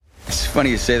funny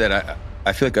you say that.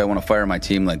 I feel like I want to fire my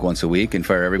team like once a week and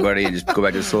fire everybody and just go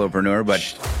back to solopreneur,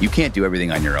 but you can't do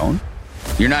everything on your own.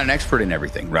 You're not an expert in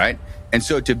everything, right? And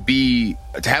so to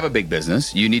have a big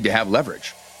business, you need to have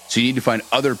leverage. So you need to find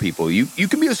other people. You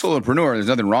can be a solopreneur. There's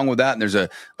nothing wrong with that. And there's a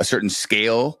certain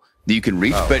scale that you can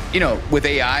reach. But, with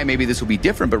AI, maybe this will be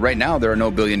different. But right now, there are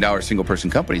no billion-dollar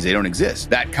single-person companies. They don't exist.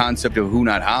 That concept of who,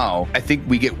 not how, I think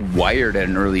we get wired at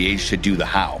an early age to do the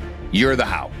how. You're the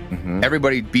how. Mm-hmm.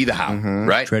 Everybody be the how,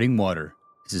 right? Treading water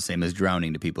is the same as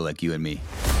drowning to people like you and me.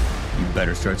 You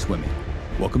better start swimming.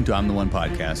 Welcome to I'm the One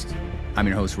podcast. I'm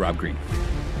your host, Rob Green.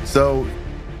 So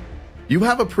you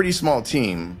have a pretty small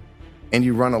team and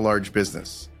you run a large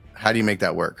business. How do you make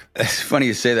that work? It's funny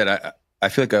you say that. I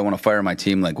feel like I want to fire my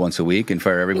team like once a week and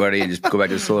fire everybody and just go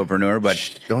back to solopreneur.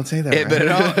 But don't say that.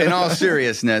 But in all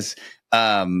seriousness,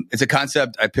 it's a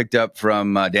concept I picked up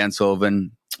from Dan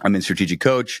Sullivan. I'm in Strategic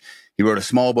Coach. He wrote a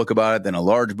small book about it, then a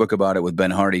large book about it with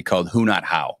Ben Hardy called Who Not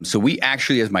How. So we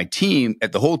actually, as my team,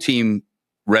 the whole team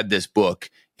read this book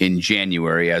in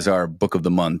January as our book of the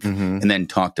month and then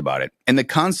talked about it. And the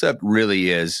concept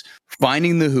really is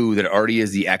finding the who that already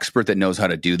is the expert that knows how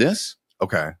to do this.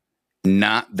 Okay.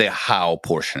 Not the how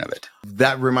portion of it.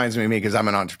 That reminds me of me because I'm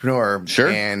an entrepreneur. Sure.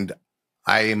 And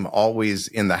I'm always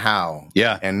in the how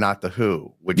and not the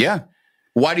who.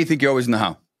 Why do you think you're always in the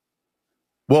how?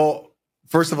 Well,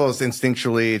 first of all, it's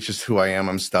instinctually, it's just who I am.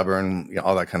 I'm stubborn,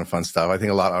 all that kind of fun stuff. I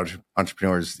think a lot of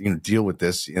entrepreneurs, deal with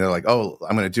this. They're like, oh,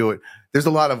 I'm going to do it. There's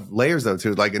a lot of layers though,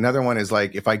 too. Like another one is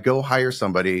like, if I go hire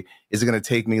somebody, is it going to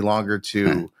take me longer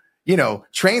to,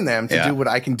 train them to do what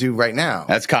I can do right now?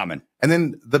 That's common. And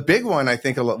then the big one, I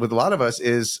think with a lot of us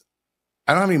is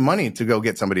I don't have any money to go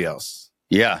get somebody else.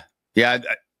 Yeah. I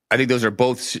think those are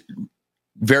both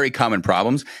very common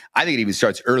problems. I think it even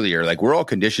starts earlier. Like we're all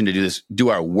conditioned to do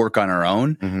our work on our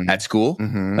own at school.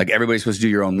 Like everybody's supposed to do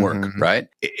your own work, right?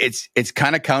 It's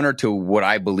kind of counter to what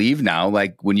I believe now.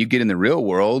 Like when you get in the real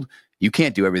world, you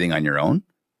can't do everything on your own.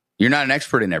 You're not an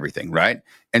expert in everything, right?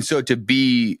 And so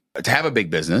to have a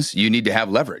big business, you need to have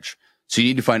leverage. So you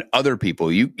need to find other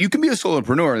people. You can be a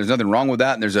solopreneur. There's nothing wrong with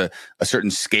that. And there's a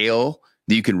certain scale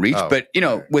that you can reach. But,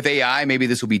 with AI, maybe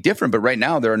this will be different. But right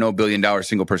now, there are no billion-dollar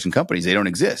single-person companies. They don't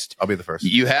exist. I'll be the first.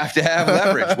 You have to have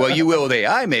leverage. Well, you will with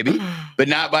AI, maybe. But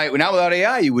not without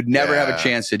AI. You would never have a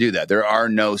chance to do that. There are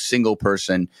no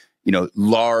single-person,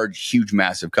 large, huge,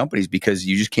 massive companies because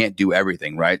you just can't do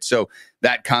everything, right? So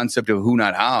that concept of who,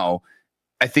 not how,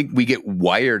 I think we get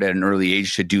wired at an early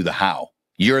age to do the how.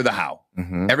 You're the how.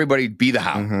 Everybody be the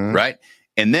how, right?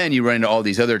 And then you run into all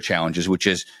these other challenges, which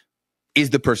is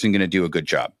the person going to do a good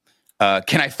job?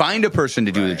 Can I find a person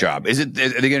to do the job? Are they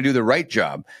going to do the right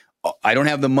job? I don't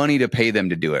have the money to pay them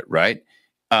to do it, right?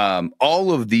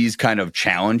 All of these kind of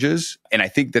challenges. And I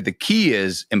think that the key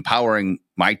is empowering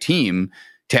my team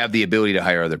to have the ability to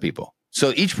hire other people.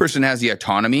 So each person has the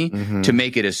autonomy to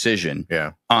make a decision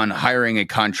on hiring a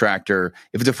contractor.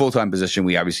 If it's a full-time position,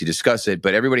 we obviously discuss it,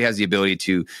 but everybody has the ability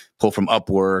to pull from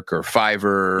Upwork or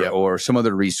Fiverr or some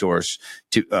other resource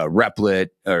to Replit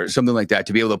or something like that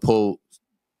to be able to pull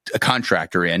a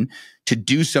contractor in to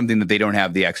do something that they don't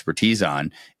have the expertise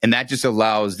on. And that just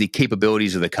allows the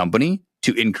capabilities of the company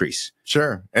to increase.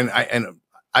 Sure. And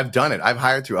I've done it. I've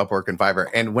hired through Upwork and Fiverr.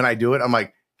 And when I do it, I'm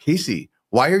like, Casey,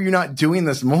 why are you not doing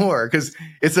this more? Because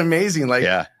it's amazing.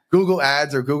 Like Google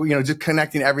Ads or Google, just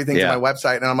connecting everything to my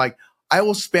website. And I'm like, I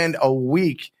will spend a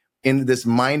week in this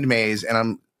mind maze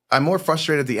and I'm more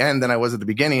frustrated at the end than I was at the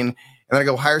beginning. And then I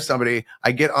go hire somebody.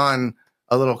 I get on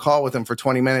a little call with him for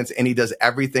 20 minutes and he does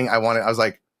everything I wanted. I was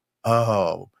like,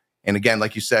 oh. And again,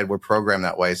 like you said, we're programmed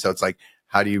that way. So it's like,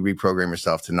 how do you reprogram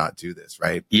yourself to not do this,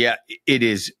 right? Yeah, it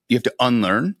is. You have to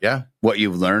unlearn what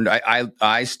you've learned.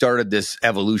 I started this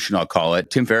evolution, I'll call it.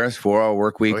 Tim Ferriss, 4-Hour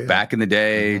Work Week, back in the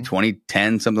day,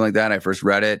 2010, something like that. I first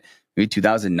read it, maybe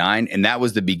 2009. And that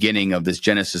was the beginning of this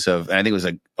genesis of, and I think it was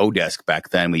like Odesk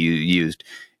back then we used.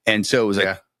 And so it was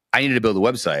like, I needed to build a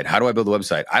website. How do I build a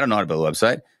website? I don't know how to build a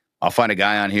website. I'll find a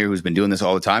guy on here who's been doing this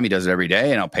all the time. He does it every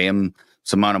day and I'll pay him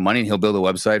some amount of money and he'll build a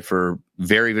website for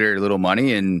very, very little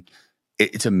money. And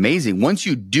it's amazing. Once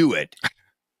you do it,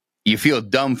 you feel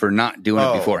dumb for not doing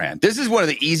it beforehand. This is one of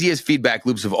the easiest feedback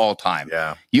loops of all time.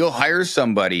 Yeah. You'll hire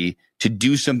somebody to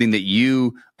do something that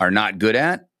you are not good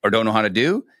at or don't know how to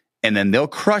do, and then they'll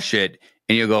crush it,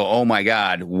 and you'll go, oh my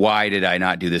God, why did I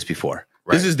not do this before?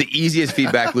 Right. This is the easiest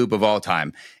feedback loop of all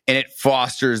time. And it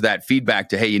fosters that feedback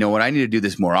to, hey, you know what? I need to do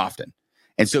this more often.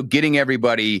 And so getting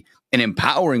everybody and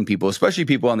empowering people, especially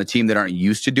people on the team that aren't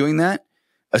used to doing that,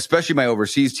 especially my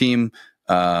overseas team,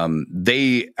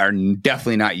 they are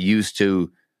definitely not used to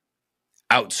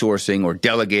outsourcing or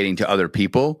delegating to other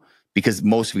people because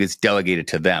most of it gets delegated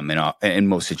to them in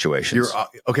most situations.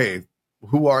 Okay.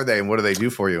 Who are they and what do they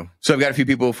do for you? So I've got a few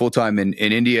people full-time in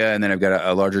India, and then I've got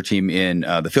a larger team in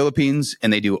the Philippines,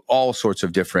 and they do all sorts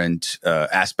of different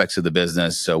aspects of the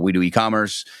business. So we do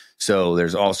e-commerce. So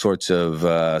there's all sorts of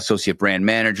associate brand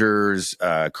managers,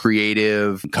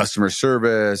 creative, customer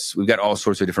service. We've got all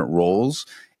sorts of different roles.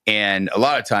 And a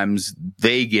lot of times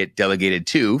they get delegated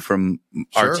too from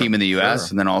our team in the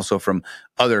US and then also from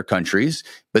other countries,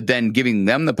 but then giving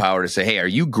them the power to say, hey, are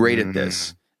you great at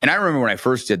this? And I remember when I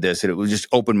first did this, and it just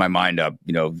opened my mind up,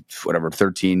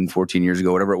 13, 14 years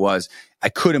ago, whatever it was. I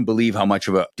couldn't believe how much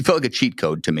it felt like a cheat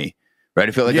code to me, right?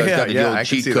 I felt like I was got the old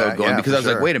cheat code going because I was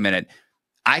like, wait a minute,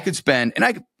 I could spend, and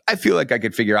I feel like I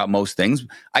could figure out most things.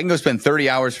 I can go spend 30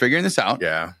 hours figuring this out.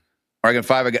 Yeah. Or I can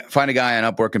find a guy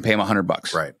on Upwork and pay him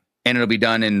 $100. Right. And it'll be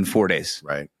done in 4 days.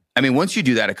 Right. I mean, once you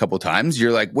do that a couple times,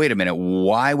 you're like, wait a minute,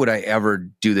 why would I ever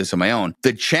do this on my own?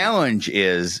 The challenge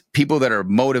is people that are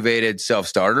motivated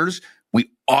self-starters, we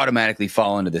automatically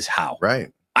fall into this how.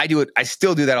 Right. I do it. I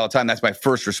still do that all the time. That's my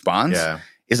first response. Yeah.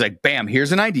 Is like, bam,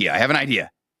 here's an idea. I have an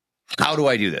idea. How do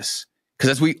I do this? Because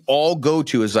that's what we all go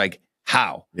to is like,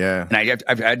 how? Yeah. And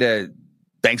I've had to,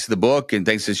 thanks to the book and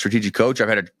thanks to Strategic Coach, I've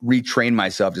had to retrain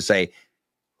myself to say,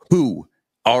 who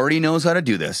already knows how to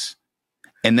do this?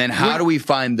 And then how do we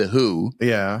find the who?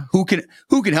 Yeah. Who can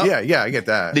help? Yeah, I get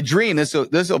that. The dream, this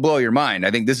will blow your mind.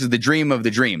 I think this is the dream of the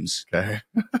dreams. Okay.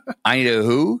 I need a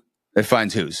who that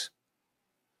finds who's.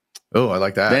 Oh, I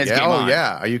like that. Then it's game on.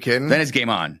 Yeah. Are you kidding? Then it's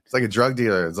game on. It's like a drug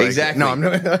dealer. It's like, exactly. No,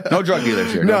 no drug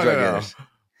dealers here. No drug dealers.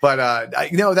 But,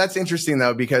 that's interesting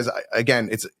though, because again,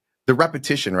 it's the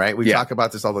repetition, right? We talk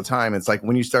about this all the time. It's like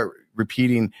when you start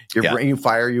repeating your brain, you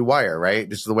fire, you wire, right?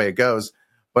 This is the way it goes.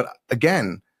 But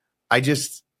again,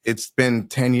 it's been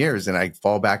 10 years and I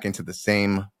fall back into the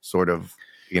same sort of,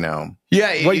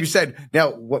 what you said.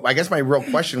 Now, I guess my real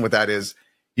question with that is,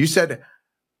 you said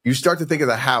you start to think of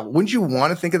the how. Wouldn't you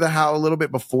want to think of the how a little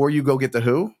bit before you go get the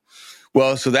who?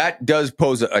 Well, so that does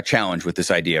pose a challenge with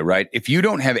this idea, right? If you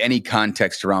don't have any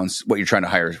context around what you're trying to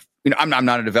hire, I'm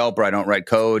not a developer. I don't write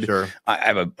code. Sure. I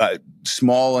have a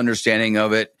small understanding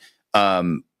of it.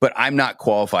 But I'm not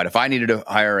qualified. If I needed to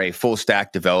hire a full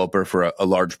stack developer for a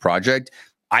large project,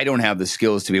 I don't have the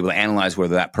skills to be able to analyze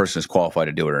whether that person is qualified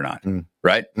to do it or not.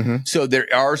 Right. Mm-hmm. So there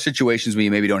are situations where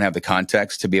you maybe don't have the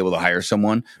context to be able to hire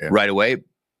someone right away,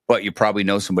 but you probably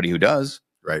know somebody who does.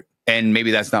 Right. And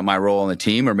maybe that's not my role on the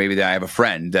team, or maybe I have a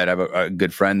friend that I have a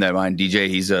good friend that mine, DJ,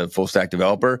 he's a full stack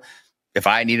developer. If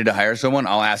I needed to hire someone,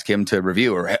 I'll ask him to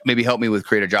review or maybe help me with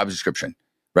create a job description,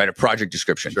 right? A project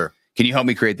description. Sure. Can you help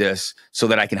me create this so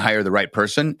that I can hire the right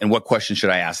person? And what question should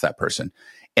I ask that person?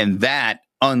 And that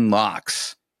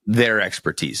unlocks their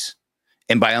expertise.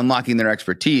 And by unlocking their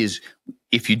expertise,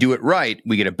 if you do it right,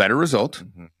 we get a better result,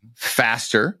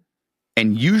 faster,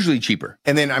 and usually cheaper.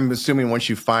 And then I'm assuming once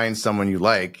you find someone you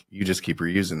like, you just keep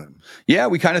reusing them. Yeah,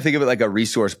 we kind of think of it like a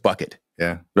resource bucket.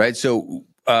 Yeah. Right. So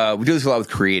we do this a lot with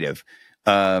creative.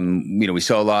 We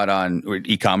sell a lot on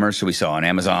e-commerce. So we sell on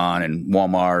Amazon and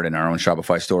Walmart and our own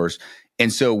Shopify stores.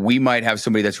 And so we might have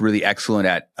somebody that's really excellent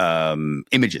at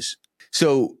images.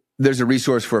 So there's a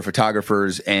resource for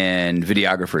photographers and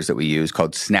videographers that we use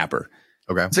called Snapper.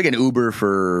 Okay. It's like an Uber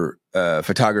for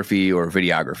photography or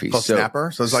videography. Called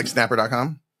Snapper? So it's like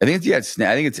snapper.com? I think it's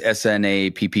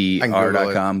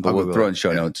snappr.com, but we'll throw it in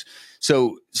show notes.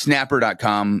 So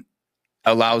snapper.com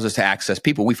allows us to access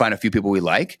people. We find a few people we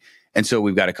like. And so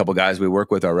we've got a couple guys we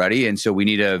work with already. And so we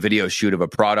need a video shoot of a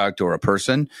product or a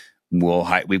person.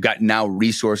 We've got now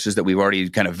resources that we've already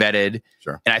kind of vetted.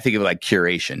 Sure. And I think of it like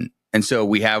curation. And so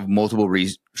we have multiple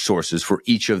resources for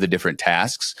each of the different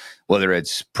tasks, whether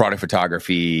it's product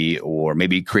photography or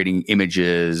maybe creating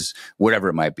images, whatever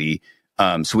it might be.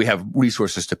 So we have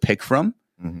resources to pick from,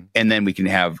 and then we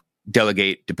can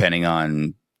delegate depending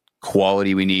on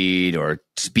quality we need or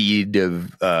speed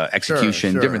of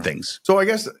execution, different things. So I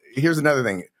guess here's another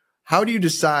thing. How do you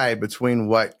decide between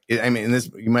this,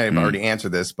 you might have already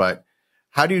answered this, but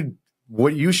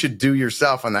what you should do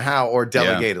yourself on the how or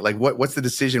delegate it? Like what's the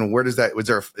decision? Where does that,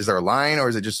 is there a line, or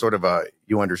is it just sort of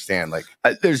you understand? Like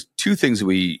there's two things that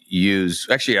we use.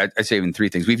 Actually, I'd say even three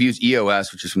things. We've used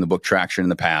EOS, which is from the book Traction in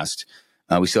the past.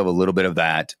 We still have a little bit of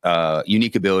that.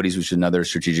 Unique abilities, which is another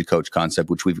strategic coach concept,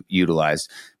 which we've utilized.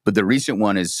 But the recent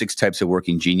one is 6 Types of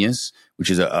Working Genius, which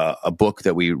is a book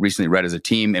that we recently read as a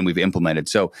team and we've implemented.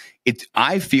 So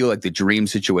I feel like the dream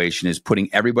situation is putting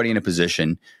everybody in a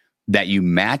position that you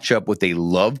match up what they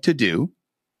love to do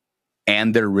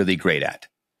and they're really great at.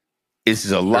 This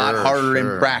is a lot harder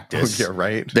in practice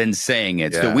than saying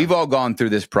it. Yeah. So we've all gone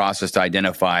through this process to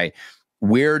identify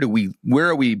where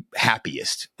are we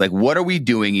happiest? Like, what are we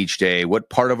doing each day? What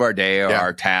part of our day are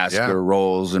our tasks or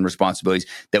roles and responsibilities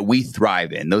that we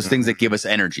thrive in? Those things that give us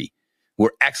energy. We're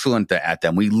excellent at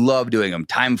them. We love doing them.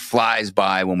 Time flies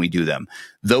by when we do them.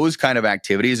 Those kind of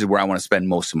activities are where I want to spend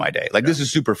most of my day. Like, this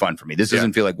is super fun for me. This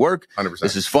doesn't feel like work. 100%.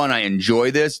 This is fun. I enjoy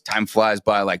this. Time flies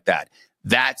by like that.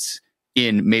 That's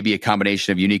in maybe a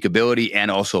combination of unique ability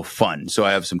and also fun. So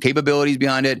I have some capabilities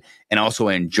behind it, and also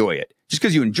I enjoy it. Just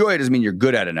because you enjoy it doesn't mean you're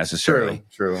good at it necessarily.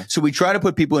 True. So we try to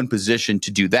put people in position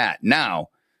to do that. Now,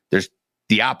 there's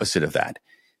the opposite of that.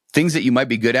 Things that you might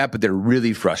be good at, but they're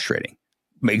really frustrating.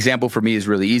 Example for me is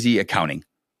really easy: accounting.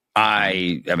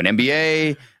 I have an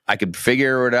MBA. I could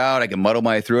figure it out. I can muddle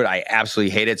my way through it. I absolutely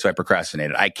hate it, so I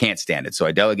procrastinate it. I can't stand it, so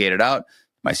I delegate it out.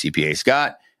 My CPA,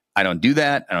 Scott. I don't do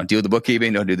that. I don't deal with the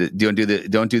bookkeeping. Don't do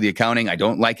the accounting. I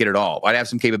don't like it at all. I have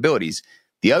some capabilities.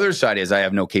 The other side is I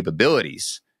have no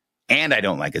capabilities, and I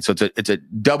don't like it. So it's a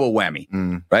double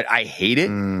whammy, right? I hate it,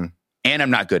 and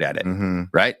I'm not good at it,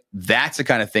 right? That's the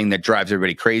kind of thing that drives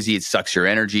everybody crazy. It sucks your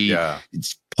energy.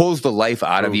 It pulls the life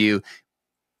out of you.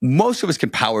 Most of us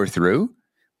can power through,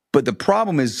 but the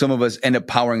problem is some of us end up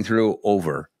powering through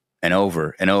over and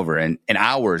over and over and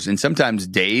hours and sometimes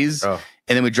days.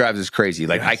 And then it drives us crazy.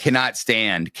 Like, I can't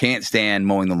stand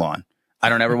mowing the lawn. I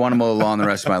don't ever want to mow the lawn the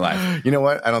rest of my life. You know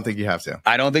what? I don't think you have to.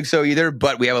 I don't think so either,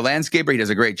 but we have a landscaper. He does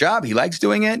a great job. He likes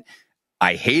doing it.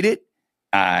 I hate it.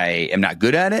 I am not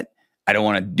good at it. I don't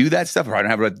want to do that stuff, or I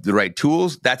don't have the right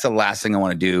tools. That's the last thing I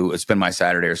want to do, is spend my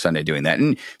Saturday or Sunday doing that.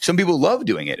 And some people love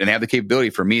doing it and they have the capability.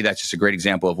 For me, that's just a great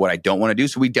example of what I don't want to do.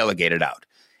 So we delegate it out,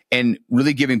 and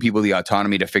really giving people the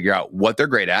autonomy to figure out what they're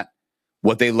great at,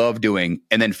 what they love doing,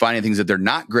 and then finding things that they're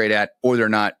not great at or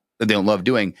that they don't love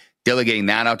doing, delegating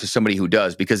that out to somebody who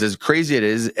does. Because as crazy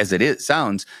as it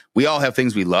sounds, we all have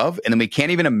things we love, and then we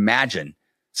can't even imagine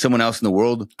someone else in the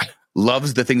world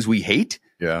loves the things we hate.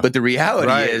 But the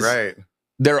reality is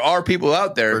there are people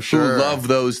out there who love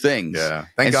those things.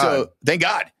 Thank God. So thank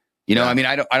God. You know, I mean,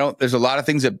 I don't, there's a lot of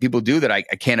things that people do that I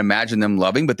can't imagine them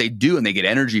loving, but they do, and they get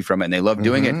energy from it and they love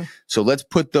doing it. So let's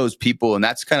put those people, and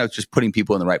that's kind of just putting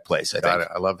people in the right place, I think. Got it.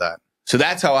 I love that. So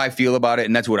that's how I feel about it.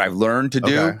 And that's what I've learned to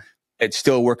do. It's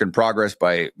still a work in progress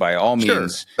by all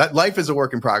means. That life is a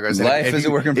work in progress. Life is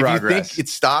a work in progress. If you think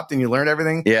it's stopped and you learned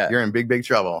everything, you're in big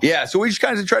trouble. So we just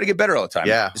kind of try to get better all the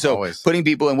time. So always putting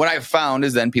people in, what I've found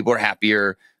is then people are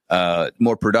happier,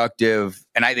 more productive.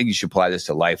 And I think you should apply this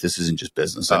to life. This isn't just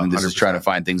business. I mean, this 100%. Is trying to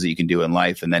find things that you can do in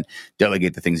life and then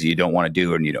delegate the things that you don't want to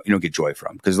do and you don't get joy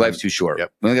from, because life's too short.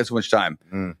 We only got so much time.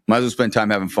 Might as well spend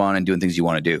time having fun and doing things you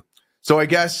want to do. So I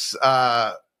guess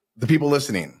the people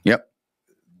listening.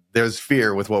 There's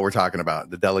fear with what we're talking about,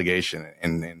 the delegation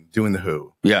and doing the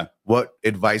who. What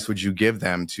advice would you give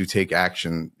them to take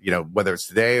action, whether it's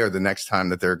today or the next time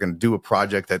that they're going to do a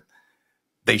project that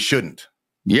they shouldn't?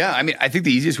 I mean, I think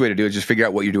the easiest way to do it is just figure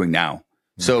out what you're doing now.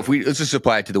 So let's just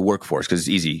apply it to the workforce, because it's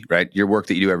easy, right? Your work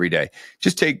that you do every day.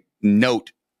 Just take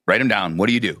note, write them down. What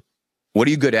do you do? What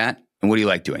are you good at? And what do you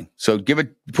like doing? So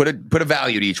put a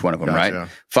value to each one of them, right?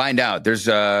 Find out. There's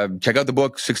check out the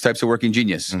book, 6 Types of Working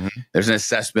Genius. There's an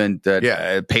assessment,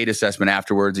 paid assessment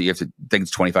afterwards that you have to think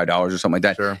it's $25 or something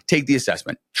like that. Take the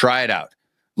assessment, try it out,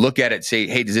 look at it, say,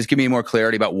 hey, does this give me more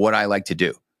clarity about what I like to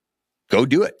do? Go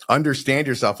do it. Understand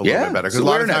yourself a little bit better. Because a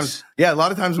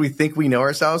lot of times we think we know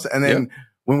ourselves, and then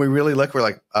when we really look, we're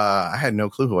like, I had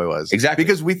no clue who I was. Exactly.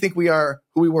 Because we think we are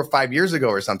who we were 5 years ago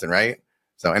or something, right?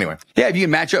 So anyway. If you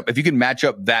can match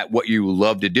up that what you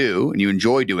love to do and you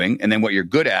enjoy doing, and then what you're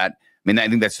good at, I mean, I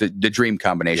think that's the dream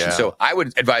combination. So I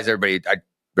would advise everybody, I'd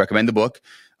recommend the book.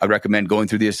 I'd recommend going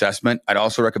through the assessment. I'd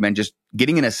also recommend just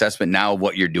getting an assessment now of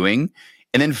what you're doing,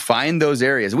 and then find those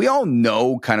areas. We all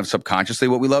know kind of subconsciously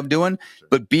what we love doing,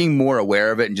 but being more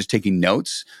aware of it and just taking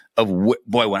notes of,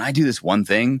 boy, when I do this one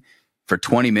thing for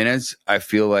 20 minutes, I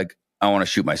feel like I want to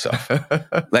shoot myself.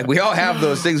 Like, we all have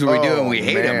those things where we do and we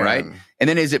hate them, right? And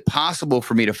then, is it possible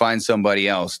for me to find somebody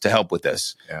else to help with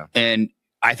this? And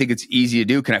I think it's easy to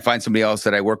do. Can I find somebody else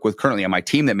that I work with currently on my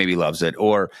team that maybe loves it,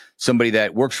 or somebody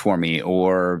that works for me,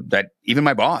 or that even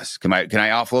my boss? Can I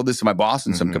offload this to my boss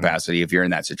in some capacity if you're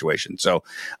in that situation? So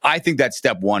I think that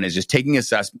step one is just taking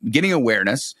assessment, getting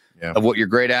awareness of what you're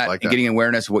great at, and getting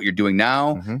awareness of what you're doing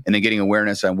now, and then getting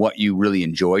awareness on what you really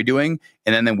enjoy doing,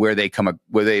 and then where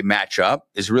they match up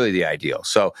is really the ideal.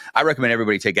 So I recommend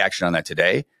everybody take action on that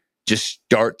today. Just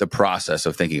start the process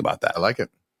of thinking about that. I like it.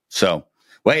 So,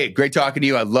 well, hey, great talking to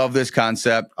you. I love this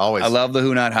concept. Always. I love the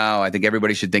who, not how. I think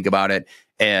everybody should think about it.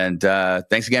 And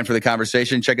thanks again for the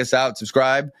conversation. Check us out.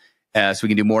 Subscribe so we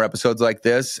can do more episodes like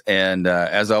this. And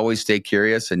as always, stay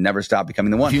curious and never stop becoming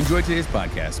the one. If you enjoyed today's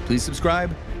podcast, please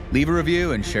subscribe Leave a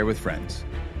review and share with friends.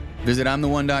 Visit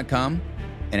I'mTheOne.com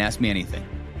and ask me anything.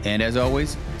 And as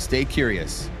always, stay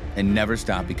curious and never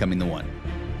stop becoming the one.